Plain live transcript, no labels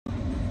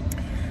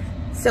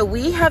So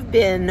we have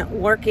been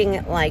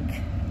working like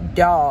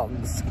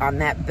dogs on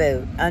that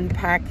boat,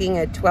 unpacking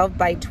a 12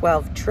 by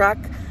 12 truck.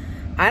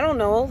 I don't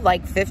know,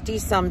 like 50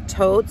 some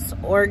totes,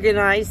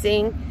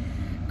 organizing.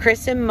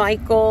 Chris and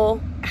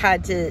Michael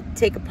had to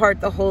take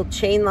apart the whole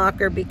chain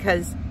locker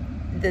because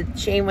the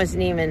chain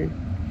wasn't even,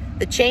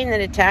 the chain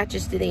that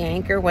attaches to the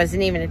anchor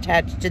wasn't even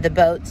attached to the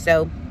boat.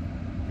 So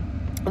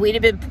we'd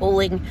have been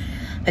pulling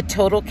a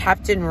total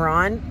Captain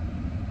Ron.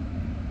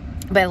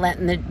 By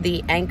letting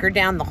the anchor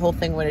down, the whole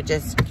thing would have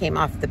just came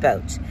off the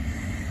boat.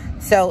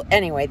 So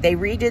anyway, they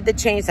redid the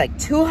chains, like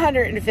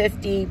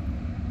 250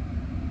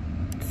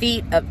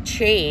 feet of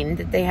chain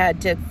that they had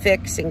to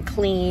fix and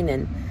clean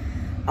and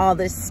all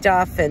this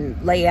stuff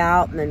and lay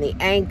out, and then the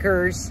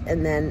anchors,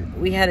 and then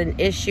we had an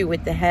issue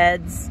with the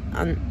heads.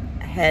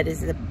 Head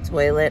is the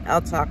toilet. I'll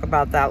talk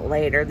about that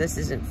later. This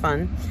isn't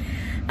fun.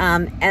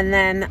 And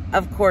then,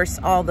 of course,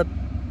 all the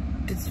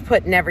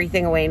putting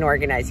everything away and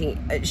organizing.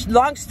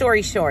 Long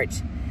story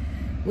short,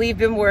 we've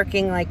been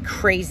working like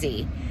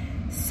crazy.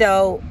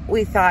 So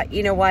we thought,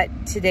 you know what?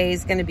 Today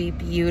is going to be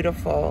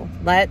beautiful.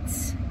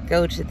 Let's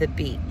go to the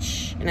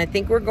beach. And I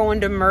think we're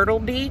going to Myrtle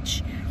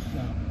Beach.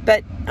 No.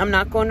 But I'm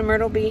not going to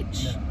Myrtle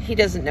Beach. No. He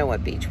doesn't know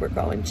what beach we're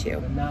going to.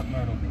 But not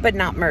Myrtle Beach. But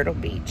not Myrtle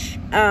Beach.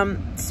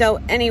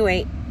 So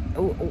anyway,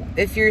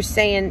 if you're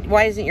saying,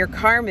 why isn't your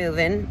car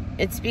moving?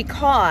 It's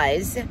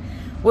because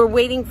we're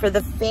waiting for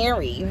the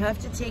ferry. You have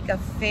to take a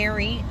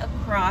ferry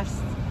across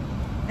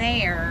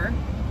there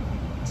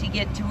to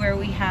get to where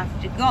we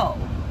have to go.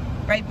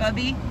 Right,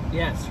 Bubby?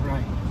 Yes,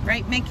 right.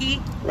 Right,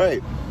 Mickey?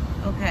 Right.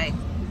 Okay.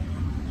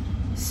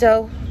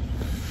 So,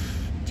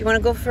 do you want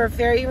to go for a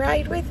ferry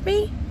ride with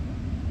me?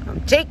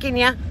 I'm taking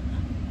you.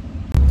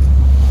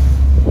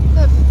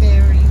 The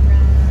ferry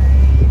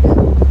ride.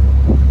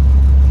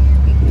 Here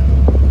we go.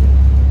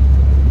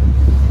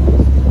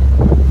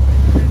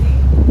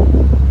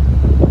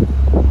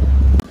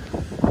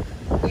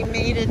 We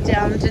made it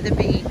down to the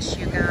beach,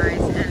 you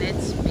guys, and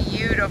it's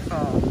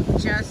beautiful.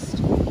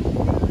 Just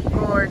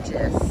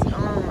gorgeous.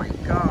 Oh my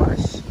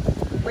gosh.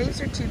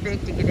 Waves are too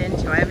big to get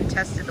into. I haven't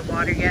tested the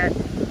water yet.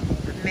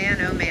 But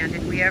man, oh man,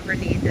 did we ever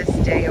need this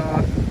day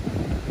off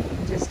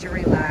just to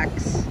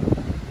relax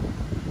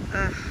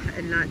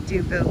and not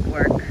do boat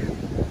work.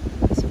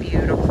 It's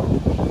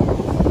beautiful.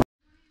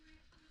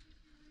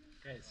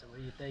 Okay, so what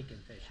are you thinking,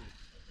 Fishy?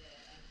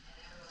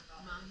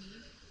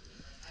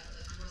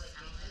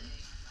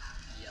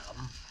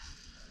 Yum.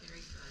 Very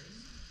good.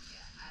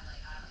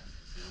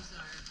 These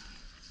are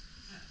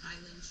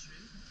island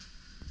shrimp.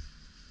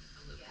 A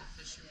local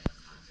fisherman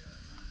caught.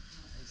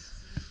 Nice.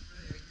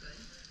 Very good.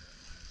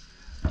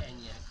 And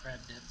you had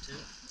crab dip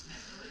too.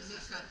 We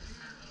got the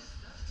crab.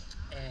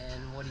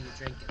 And what are you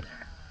drinking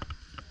there?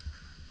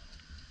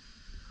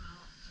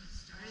 Well, I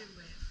started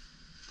with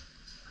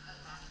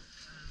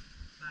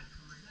vodka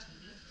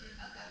martini.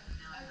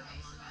 Now I have a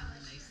Long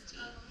Island iced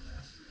tea.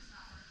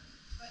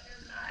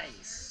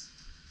 Nice.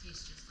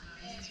 Tastes just like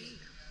iced tea.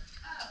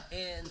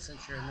 And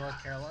since you're in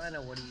North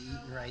Carolina, what are you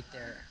eating right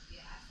there?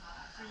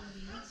 Green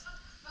beans.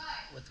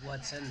 With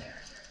what's in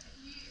there?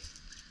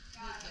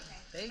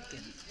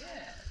 Bacon.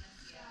 Yeah.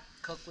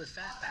 Cooked with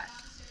fatback.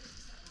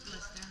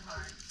 Bless their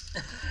hearts.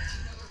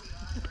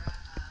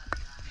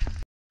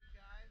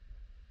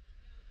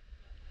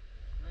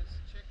 Nice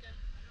chicken.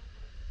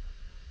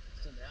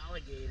 It's an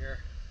alligator.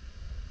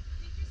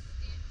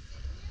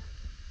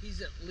 He's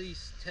at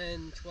least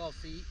 10, 12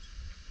 feet.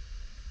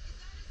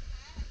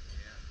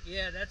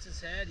 Yeah, that's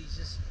his head. He's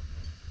just...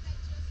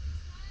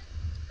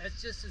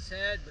 That's just his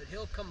head, but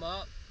he'll come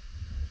up.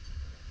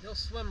 He'll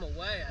swim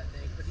away, I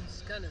think, but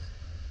he's kind of...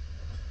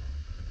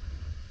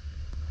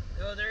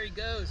 Oh, there he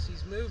goes.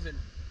 He's moving.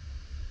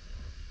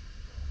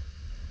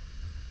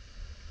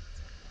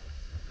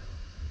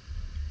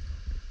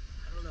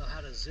 I don't know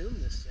how to zoom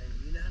this thing.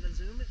 Do you know how to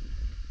zoom it?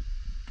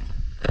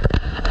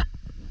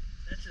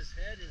 That's his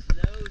head, his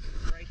nose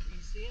is right.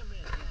 You see him?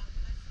 Yeah.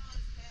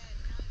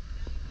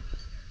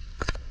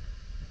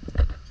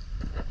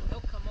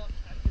 He'll come up.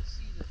 I can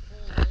see the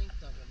full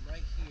length of him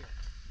right here.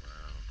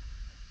 Wow.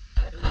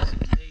 It was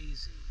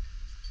amazing.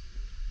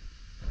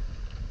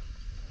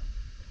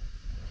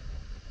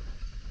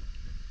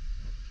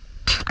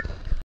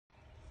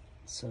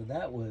 So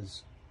that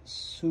was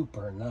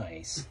super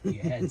nice. You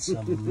had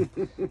some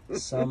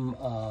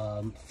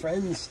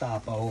friends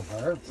stop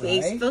over, right?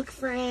 Facebook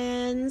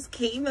friends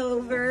came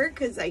over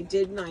because I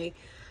did my,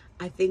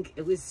 I think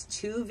it was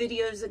 2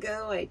 videos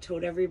ago, I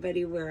told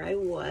everybody where I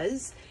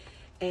was,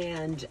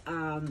 and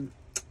I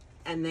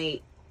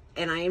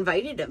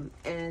invited them,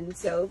 and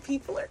so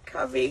people are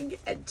coming.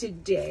 And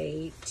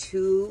today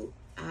 2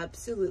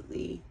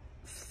 absolutely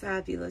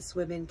fabulous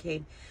women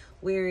came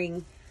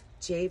wearing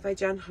J by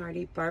John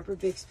Hardy, Barbara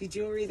Bixby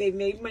jewelry. They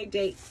made my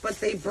day, but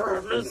they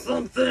brought me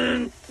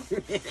something.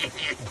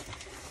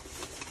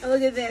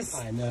 Look at this.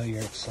 I know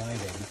you're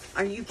excited.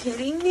 Are you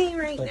kidding me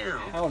right But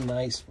now? how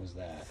nice was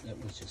that?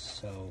 That was just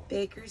so...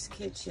 Baker's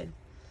Kitchen.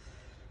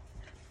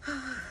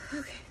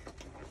 Okay.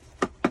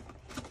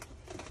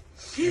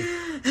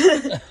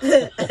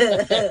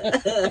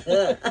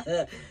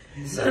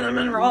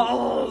 Cinnamon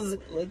rolls.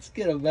 Let's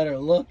get a better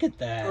look at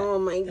that. Oh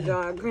my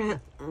God.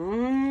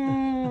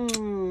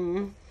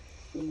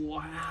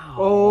 Wow.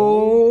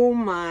 Oh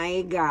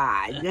my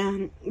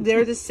God.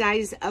 They're the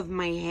size of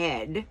my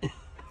head.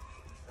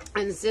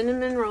 And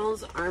cinnamon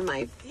rolls are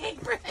my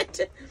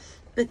favorite.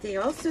 But they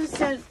also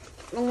sent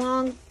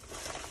along,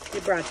 they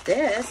brought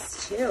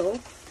this too.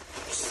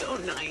 So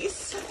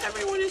nice.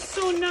 Everyone is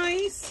so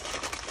nice.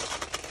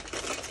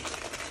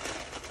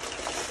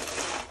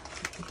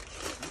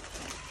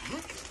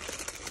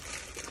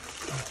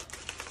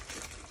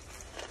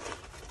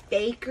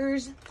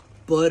 Baker's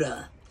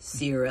butter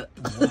syrup.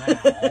 Wow.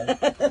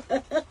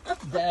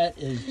 That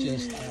is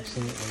just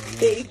absolutely amazing.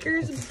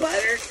 Baker's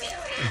butter syrup.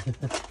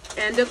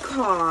 And a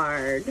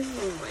card.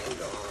 Oh my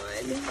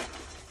God.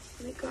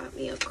 They got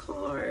me a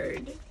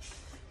card.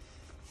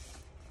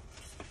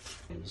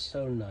 It was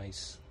so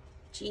nice.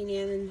 Jean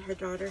Ann and her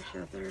daughter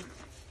Heather.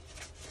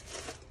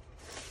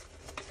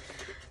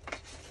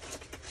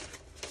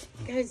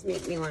 You guys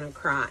make me want to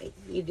cry.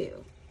 You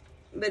do.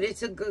 But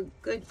it's a good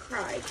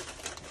cry.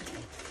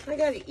 I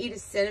gotta eat a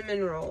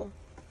cinnamon roll.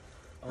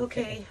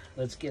 Okay.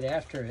 Let's get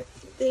after it.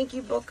 Thank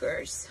you,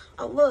 Bookers.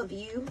 I love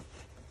you.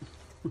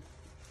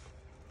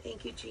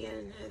 Thank you, Jean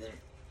and Heather.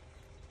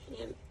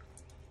 Jean.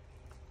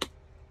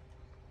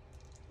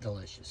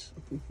 Delicious.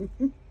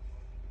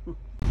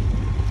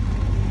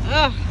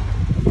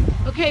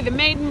 Okay, the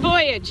maiden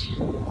voyage.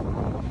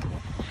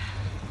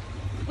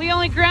 We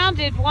only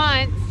grounded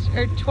once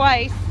or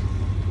twice.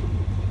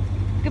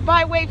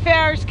 Goodbye,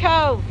 Wayfarers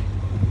Cove.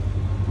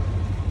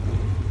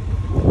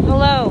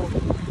 Hello,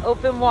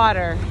 open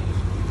water.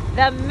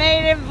 The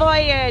maiden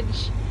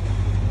voyage.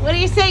 What do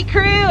you say,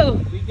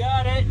 crew? We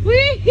got it.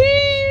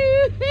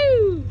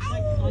 Woohoo!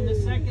 On the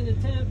second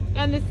attempt.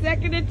 On the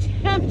second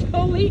attempt,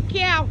 holy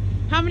cow.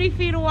 How many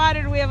feet of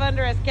water do we have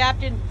under us,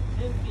 Captain?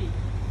 10 feet.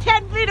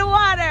 10 feet of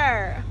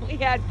water. We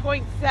had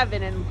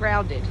 0.7 and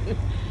grounded.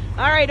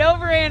 All right,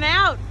 over and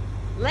out.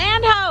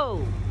 Land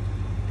ho!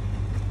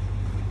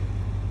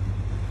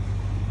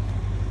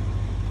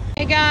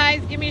 Hey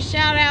guys, give me a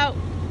shout out.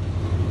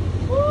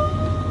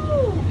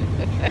 Woo!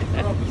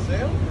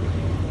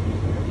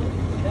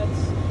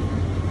 That's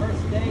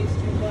first day's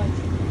too much.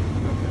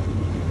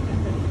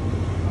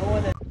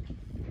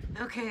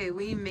 Okay,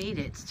 we made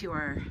it to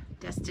our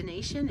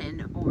destination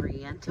in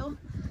Oriental.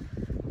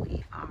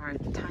 We are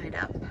tied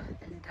up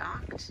and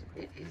docked.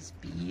 It is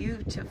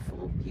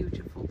beautiful,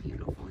 beautiful,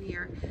 beautiful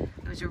here.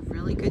 It was a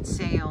really good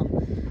sail.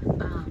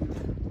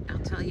 I'll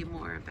tell you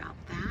more about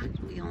that.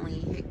 We only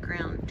hit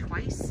ground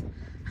twice.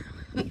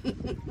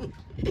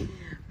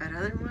 But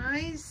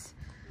otherwise,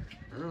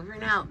 over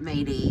and out,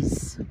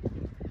 mateys.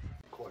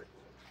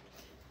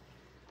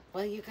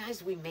 Well, you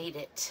guys, we made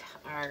it.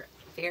 Our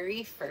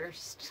very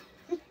first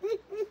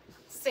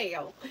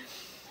sail.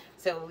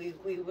 So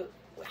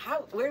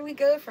where do we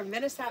go from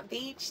Minnesota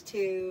Beach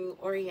to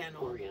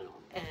Oriental?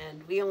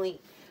 And we only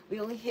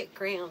hit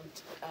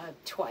ground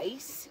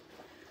twice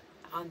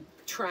on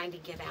trying to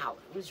get out.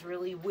 It was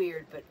really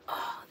weird, but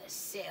oh, the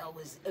sail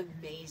was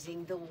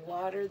amazing. The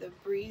water, the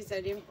breeze,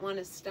 I didn't want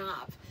to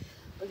stop.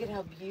 Look at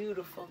how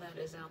beautiful that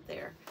is out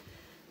there.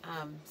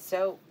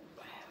 So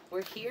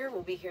we're here.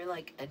 We'll be here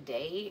like a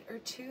day or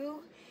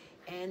two,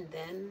 and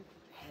then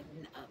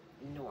heading up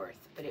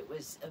north. But it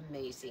was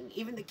amazing.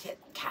 Even the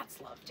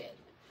cats loved it.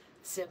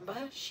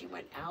 Simba, she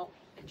went out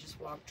and just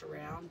walked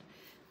around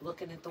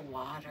looking at the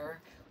water.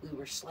 We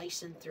were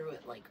slicing through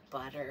it like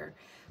butter.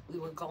 We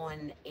were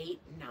going 8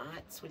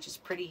 knots, which is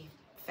pretty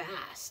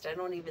fast. I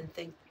don't even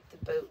think the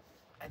boat,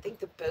 I think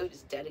the boat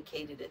is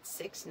dedicated at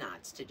 6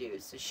 knots to do.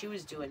 So she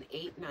was doing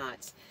 8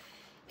 knots,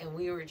 and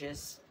we were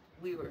just,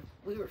 we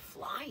were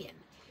flying.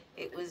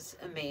 It was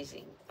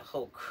amazing. The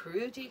whole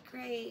crew did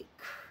great.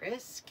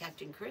 Chris,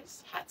 Captain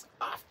Chris, hats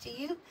off to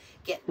you,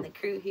 getting the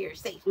crew here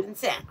safe and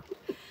sound.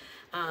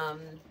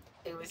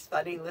 It was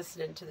funny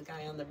listening to the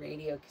guy on the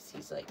radio, because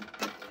he's like,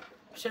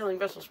 sailing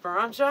vessel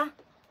Speranza,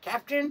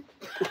 Captain.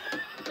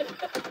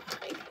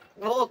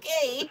 Well,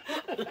 okay.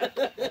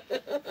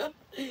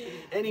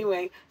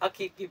 Anyway, I'll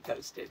keep you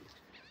posted.